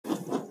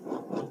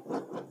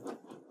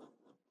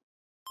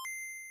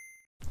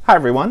Hi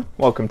everyone,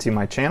 welcome to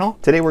my channel.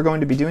 Today we're going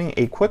to be doing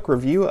a quick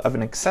review of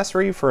an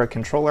accessory for a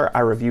controller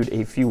I reviewed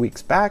a few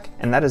weeks back,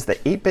 and that is the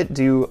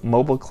 8BitDo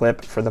mobile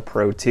clip for the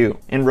Pro 2.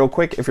 And real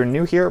quick, if you're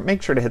new here,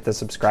 make sure to hit the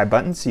subscribe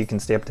button so you can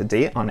stay up to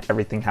date on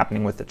everything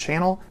happening with the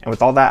channel. And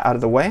with all that out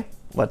of the way,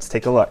 let's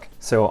take a look.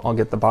 So I'll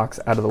get the box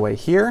out of the way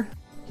here.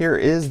 Here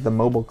is the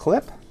mobile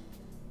clip.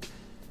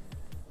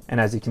 And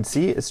as you can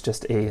see, it's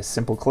just a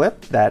simple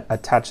clip that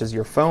attaches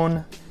your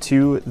phone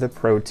to the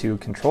Pro 2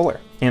 controller.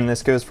 And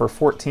this goes for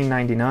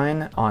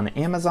 $14.99 on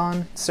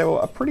Amazon, so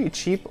a pretty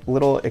cheap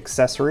little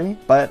accessory,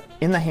 but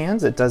in the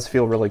hands it does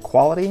feel really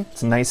quality.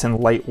 It's nice and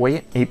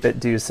lightweight.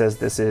 8BitDo says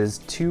this is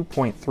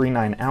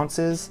 2.39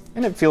 ounces,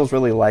 and it feels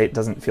really light,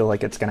 doesn't feel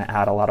like it's gonna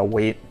add a lot of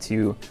weight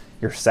to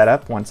your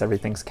setup once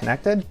everything's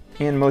connected.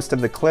 And most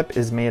of the clip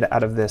is made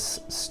out of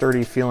this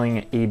sturdy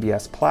feeling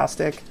ABS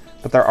plastic,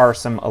 but there are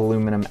some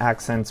aluminum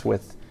accents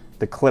with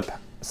the clip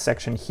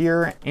section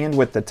here and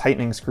with the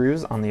tightening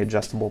screws on the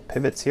adjustable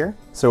pivots here.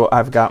 So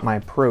I've got my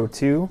Pro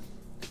 2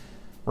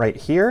 right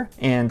here,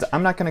 and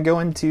I'm not going to go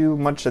into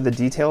much of the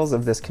details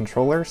of this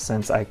controller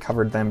since I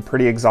covered them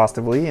pretty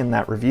exhaustively in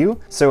that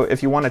review. So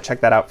if you want to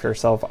check that out for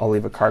yourself, I'll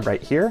leave a card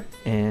right here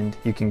and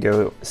you can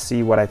go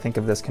see what I think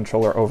of this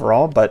controller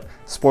overall. But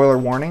spoiler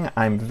warning,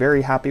 I'm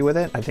very happy with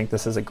it. I think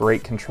this is a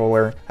great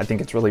controller. I think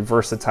it's really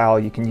versatile.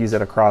 You can use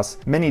it across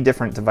many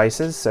different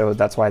devices, so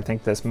that's why I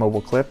think this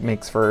mobile clip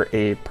makes for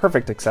a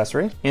perfect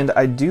accessory. And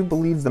I do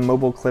believe the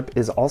mobile clip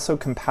is also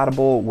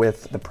compatible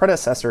with the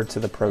predecessor to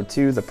the Pro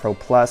 2, the Pro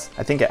Plus.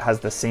 I think it has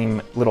the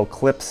same little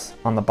clips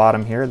on the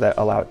bottom here that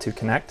allow it to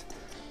connect.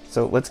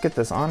 So let's get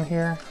this on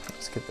here.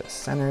 Let's get this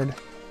centered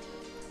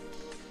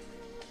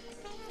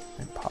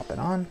and pop it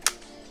on.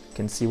 You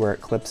can see where it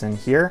clips in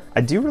here.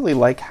 I do really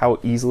like how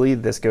easily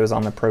this goes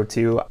on the Pro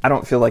 2. I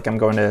don't feel like I'm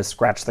going to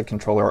scratch the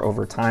controller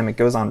over time. It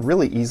goes on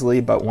really easily,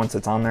 but once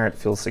it's on there, it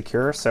feels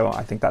secure. So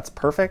I think that's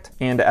perfect.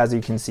 And as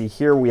you can see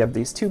here, we have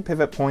these two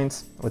pivot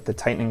points with the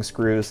tightening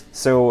screws.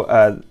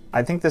 So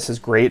I think this is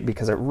great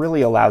because it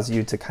really allows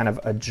you to kind of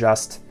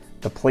adjust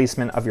the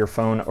placement of your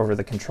phone over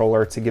the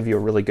controller to give you a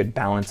really good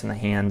balance in the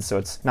hands, so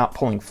it's not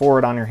pulling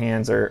forward on your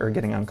hands or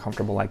getting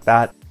uncomfortable like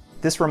that.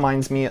 This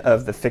reminds me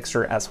of the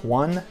Fixture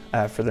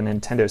S1 for the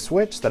Nintendo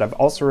Switch that I've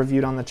also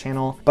reviewed on the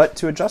channel. But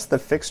to adjust the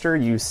Fixture,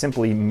 you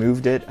simply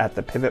moved it at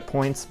the pivot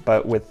points,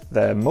 but with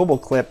the mobile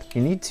clip,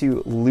 you need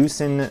to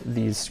loosen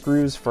these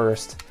screws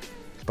first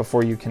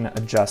before you can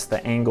adjust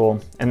the angle.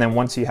 And then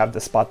once you have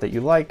the spot that you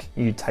like,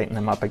 you tighten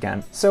them up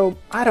again. So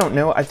I don't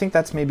know, I think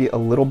that's maybe a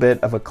little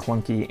bit of a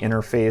clunky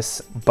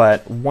interface,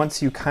 but once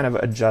you kind of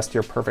adjust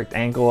your perfect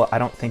angle, I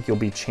don't think you'll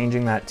be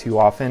changing that too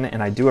often.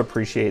 And I do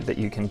appreciate that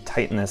you can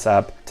tighten this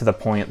up to the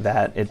point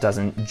that it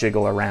doesn't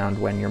jiggle around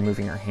when you're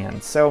moving your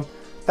hands. So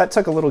that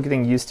took a little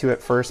getting used to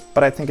at first,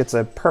 but I think it's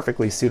a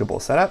perfectly suitable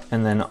setup.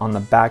 And then on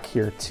the back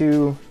here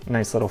too,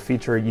 nice little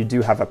feature, you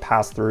do have a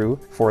pass-through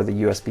for the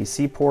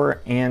USB-C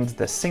port and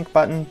the sync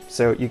button,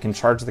 so you can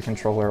charge the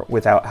controller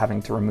without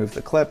having to remove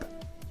the clip.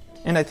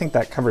 And I think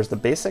that covers the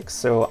basics,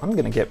 so I'm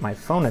gonna get my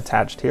phone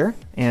attached here.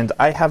 And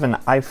I have an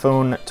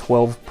iPhone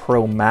 12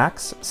 Pro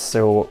Max,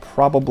 so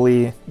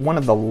probably one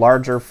of the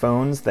larger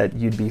phones that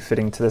you'd be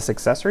fitting to this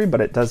accessory,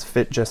 but it does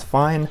fit just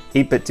fine.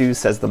 8BitDo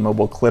says the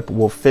mobile clip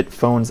will fit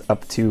phones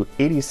up to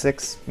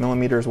 86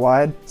 millimeters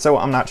wide. So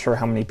I'm not sure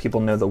how many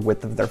people know the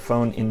width of their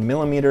phone in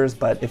millimeters,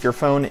 but if your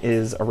phone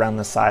is around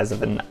the size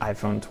of an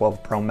iPhone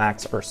 12 Pro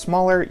Max or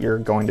smaller, you're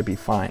going to be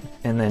fine.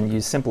 And then you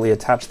simply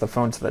attach the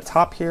phone to the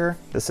top here.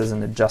 This is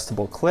an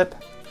adjustable clip.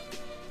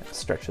 It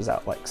stretches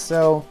out like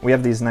so. We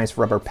have these nice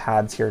rubber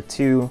pads here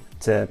too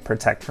to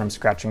protect from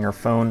scratching your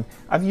phone.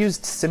 I've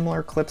used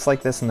similar clips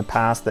like this in the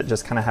past that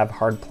just kind of have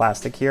hard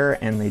plastic here,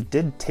 and they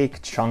did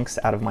take chunks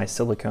out of my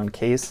silicone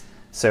case.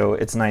 So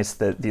it's nice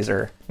that these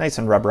are nice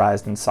and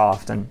rubberized and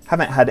soft, and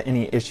haven't had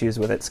any issues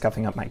with it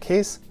scuffing up my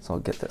case. So I'll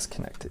get this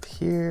connected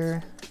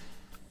here.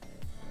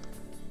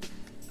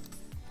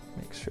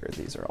 Make sure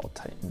these are all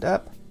tightened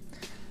up.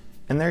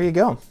 And there you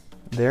go.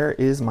 There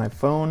is my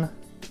phone.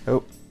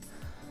 Oh,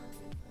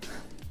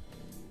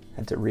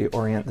 had to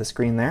reorient the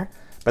screen there.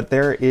 But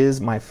there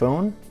is my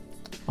phone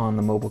on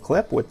the mobile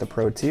clip with the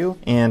Pro 2.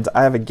 And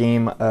I have a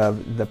game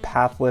of the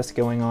Pathless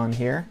going on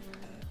here.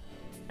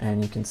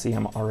 And you can see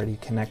I'm already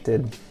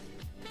connected.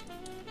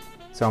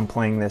 So I'm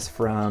playing this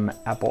from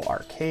Apple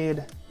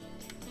Arcade.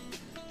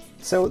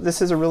 So this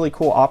is a really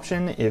cool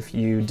option if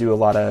you do a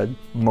lot of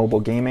mobile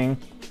gaming.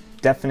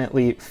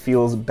 Definitely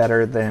feels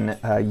better than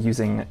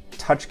using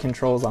touch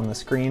controls on the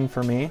screen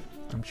for me.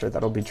 I'm sure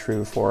that'll be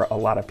true for a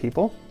lot of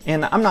people.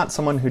 And I'm not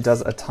someone who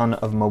does a ton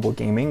of mobile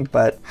gaming,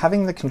 but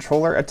having the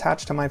controller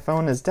attached to my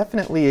phone is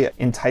definitely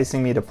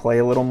enticing me to play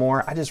a little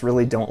more. I just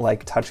really don't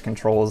like touch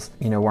controls,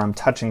 you know, where I'm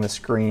touching the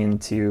screen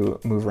to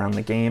move around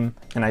the game.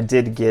 And I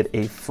did get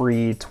a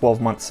free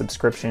 12-month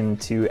subscription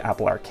to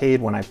Apple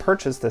Arcade when I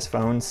purchased this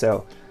phone,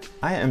 so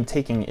I am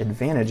taking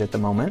advantage at the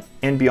moment.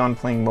 And beyond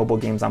playing mobile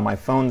games on my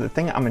phone, the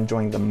thing I'm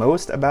enjoying the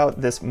most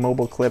about this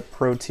mobile clip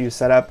Pro 2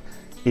 setup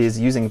is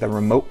using the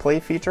remote play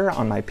feature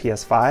on my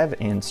PS5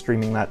 and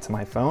streaming that to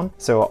my phone.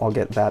 So I'll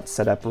get that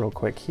set up real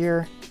quick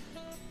here.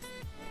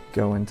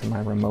 go into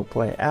my Remote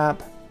Play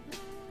app,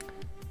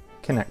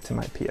 connect to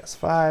my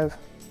PS5,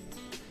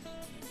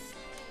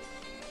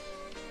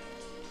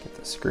 get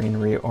the screen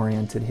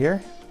reoriented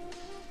here.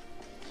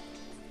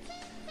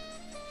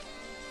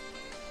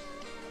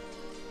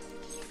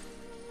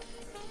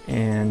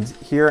 And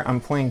here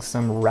I'm playing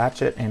some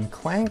Ratchet and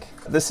Clank.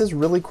 This is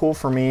really cool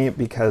for me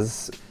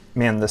because,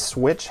 man, the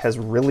Switch has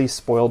really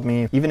spoiled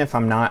me. Even if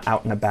I'm not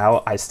out and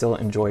about, I still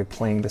enjoy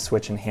playing the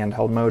Switch in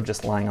handheld mode,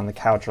 just lying on the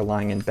couch or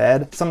lying in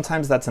bed.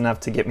 Sometimes that's enough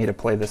to get me to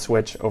play the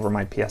Switch over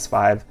my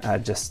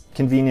PS5, just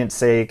convenience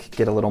sake,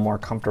 get a little more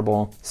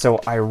comfortable. So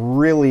I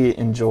really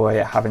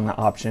enjoy having the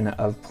option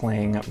of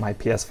playing my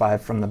PS5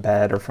 from the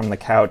bed or from the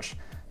couch,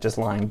 just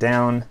lying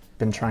down.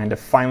 Been trying to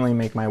finally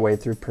make my way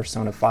through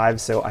Persona 5,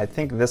 so I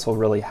think this will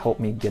really help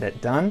me get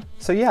it done.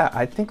 So yeah,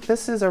 I think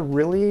this is a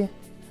really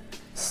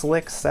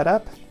slick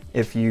setup.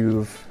 If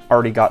you've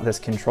already got this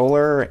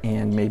controller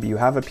and maybe you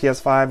have a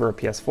PS5 or a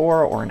PS4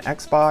 or an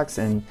Xbox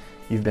and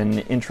you've been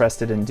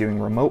interested in doing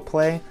remote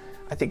play,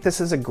 I think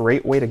this is a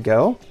great way to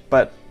go.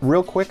 But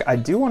real quick, I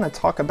do want to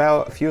talk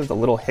about a few of the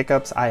little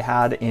hiccups I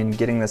had in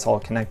getting this all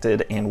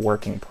connected and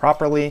working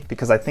properly,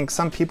 because I think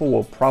some people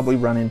will probably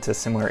run into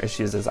similar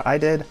issues as I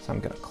did. So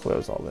I'm going to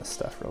close all this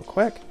stuff real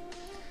quick.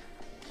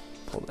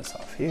 Pull this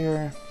off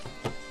here.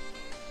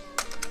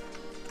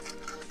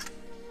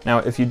 Now,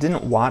 if you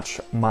didn't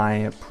watch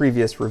my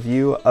previous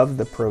review of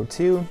the Pro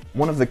 2,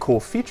 one of the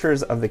cool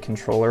features of the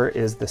controller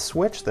is the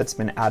switch that's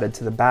been added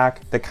to the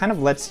back that kind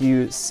of lets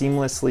you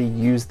seamlessly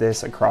use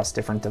this across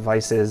different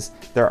devices.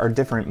 There are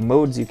different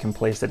modes you can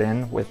place it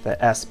in, with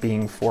the S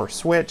being for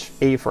Switch,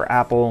 A for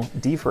Apple,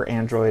 D for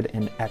Android,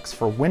 and X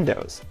for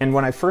Windows. And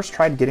when I first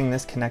tried getting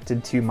this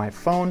connected to my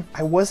phone,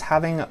 I was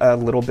having a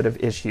little bit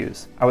of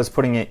issues. I was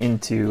putting it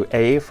into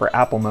A for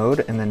Apple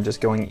mode and then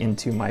just going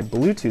into my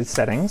Bluetooth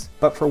settings,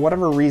 but for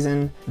whatever reason,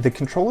 the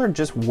controller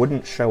just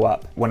wouldn't show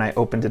up when I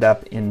opened it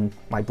up in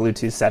my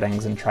Bluetooth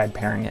settings and tried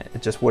pairing it.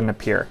 It just wouldn't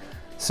appear.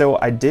 So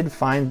I did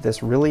find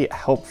this really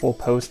helpful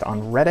post on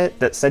Reddit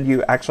that said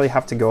you actually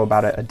have to go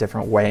about it a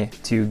different way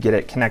to get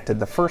it connected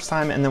the first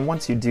time, and then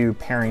once you do,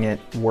 pairing it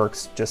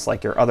works just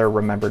like your other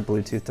remembered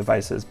Bluetooth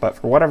devices. But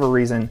for whatever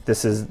reason,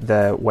 this is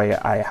the way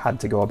I had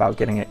to go about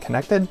getting it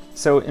connected.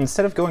 So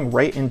instead of going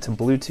right into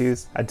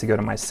Bluetooth, I had to go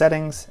to my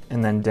settings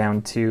and then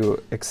down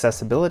to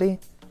accessibility,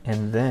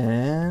 and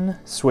then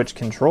switch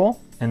control,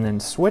 and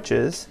then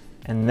switches,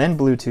 and then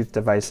Bluetooth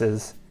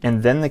devices,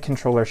 and then the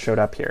controller showed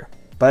up here.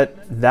 But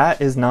that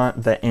is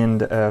not the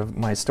end of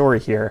my story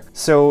here.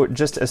 So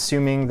just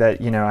assuming that,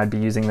 I'd be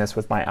using this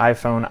with my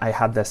iPhone, I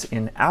had this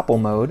in Apple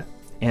mode.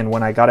 And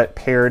when I got it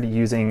paired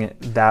using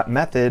that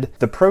method,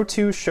 the Pro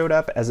 2 showed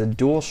up as a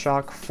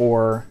DualShock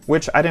 4,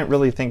 which I didn't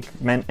really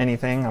think meant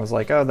anything. I was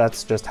like, oh,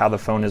 that's just how the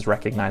phone is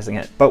recognizing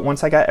it. But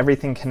once I got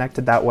everything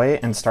connected that way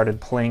and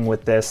started playing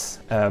with this,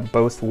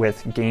 both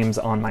with games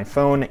on my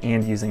phone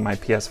and using my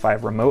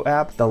PS5 remote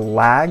app, the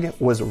lag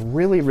was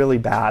really, really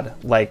bad,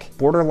 like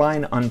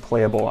borderline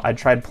unplayable. I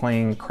tried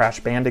playing Crash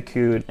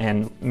Bandicoot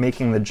and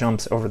making the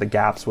jumps over the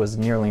gaps was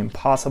nearly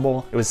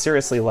impossible. It was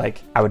seriously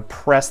like I would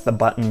press the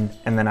button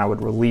and then I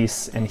would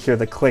release and hear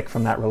the click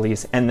from that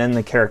release, and then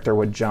the character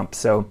would jump.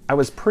 So I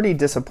was pretty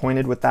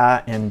disappointed with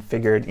that and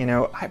figured,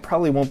 I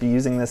probably won't be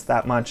using this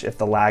that much if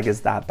the lag is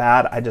that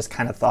bad. I just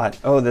kind of thought,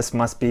 oh, this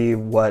must be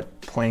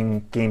what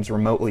playing games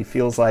remotely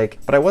feels like.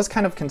 But I was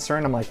kind of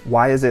concerned. I'm like,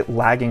 why is it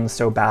lagging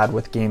so bad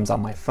with games on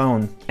my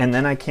phone? And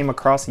then I came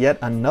across yet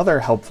another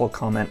helpful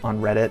comment on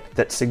Reddit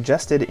that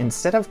suggested,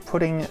 instead of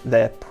putting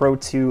the Pro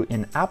 2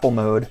 in Apple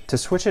mode, to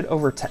switch it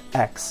over to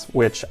X,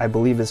 which I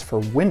believe is for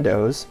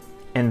Windows.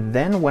 And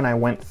then when I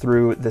went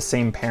through the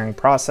same pairing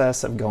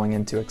process of going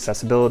into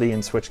accessibility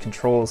and switch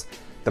controls,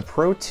 the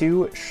Pro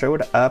 2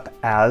 showed up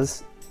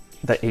as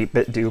the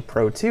 8BitDo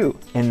Pro 2.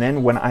 And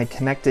then when I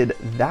connected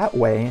that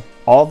way,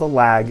 all the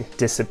lag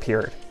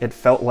disappeared. It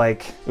felt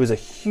like it was a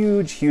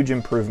huge, huge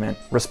improvement.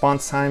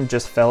 Response time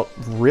just felt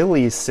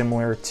really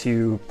similar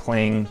to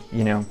playing,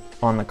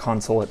 on the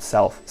console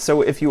itself.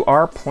 So if you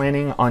are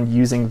planning on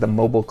using the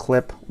mobile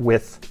clip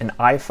with an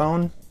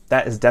iPhone,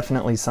 that is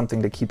definitely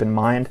something to keep in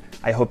mind.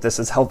 I hope this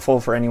is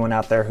helpful for anyone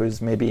out there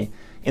who's maybe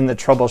in the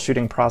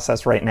troubleshooting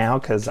process right now,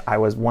 because I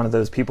was one of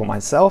those people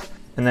myself.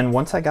 And then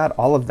once I got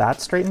all of that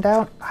straightened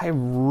out, I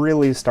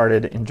really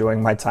started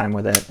enjoying my time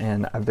with it,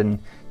 and I've been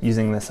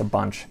using this a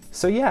bunch.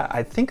 So yeah,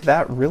 I think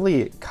that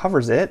really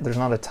covers it. There's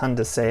not a ton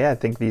to say. I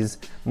think these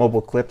mobile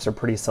clips are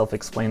pretty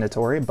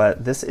self-explanatory,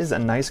 but this is a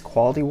nice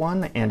quality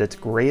one, and it's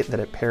great that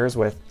it pairs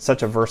with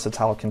such a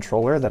versatile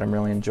controller that I'm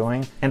really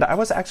enjoying. And I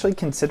was actually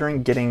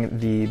considering getting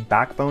the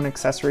backbone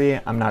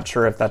accessory. I'm not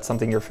sure if that's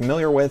something you're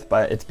familiar with,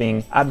 but it's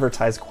being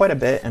advertised quite a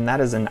bit, and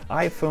that is an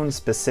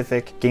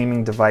iPhone-specific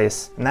gaming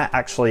device, and that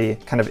actually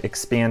kind of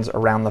expands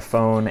around the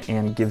phone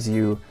and gives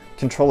you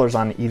controllers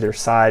on either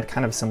side,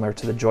 kind of similar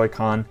to the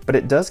Joy-Con, but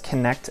it does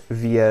connect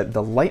via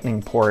the Lightning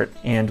port.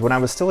 And when I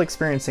was still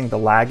experiencing the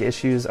lag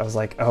issues, I was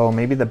like, oh,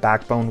 maybe the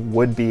Backbone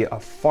would be a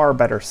far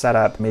better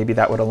setup. Maybe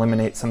that would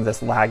eliminate some of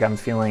this lag I'm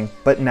feeling.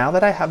 But now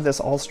that I have this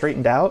all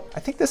straightened out,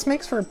 I think this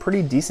makes for a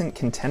pretty decent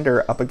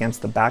contender up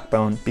against the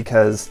Backbone,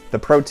 because the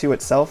Pro 2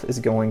 itself is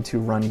going to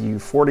run you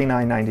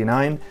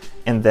 $49.99,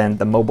 and then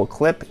the mobile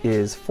clip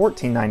is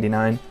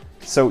 $14.99.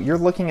 So you're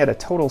looking at a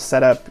total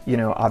setup, you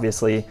know,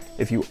 obviously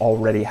if you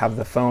already have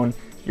the phone,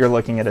 you're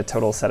looking at a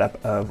total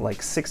setup of like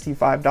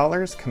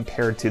 $65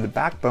 compared to the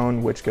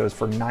Backbone, which goes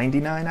for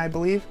 $99, I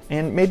believe.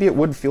 And maybe it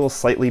would feel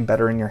slightly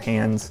better in your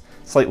hands,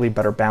 slightly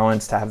better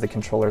balance to have the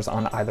controllers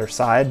on either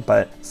side.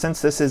 But since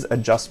this is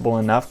adjustable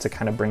enough to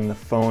kind of bring the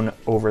phone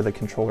over the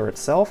controller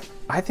itself,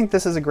 I think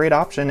this is a great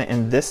option,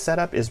 and this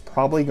setup is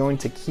probably going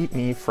to keep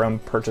me from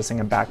purchasing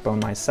a Backbone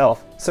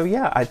myself. So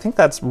yeah, I think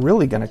that's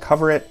really gonna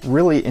cover it.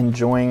 Really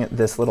enjoying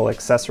this little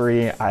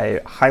accessory. I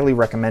highly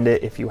recommend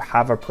it if you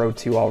have a Pro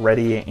 2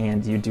 already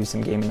and you do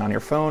some gaming on your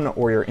phone,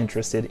 or you're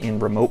interested in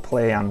remote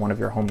play on one of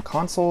your home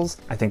consoles.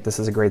 I think this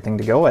is a great thing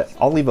to go with.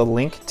 I'll leave a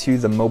link to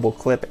the mobile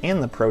clip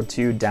and the Pro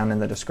 2 down in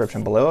the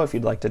description below if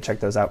you'd like to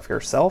check those out for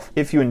yourself.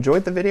 If you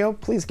enjoyed the video,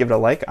 please give it a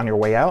like on your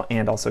way out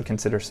and also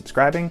consider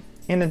subscribing.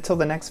 And until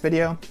the next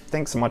video,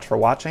 thanks so much for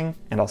watching,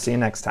 and I'll see you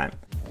next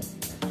time.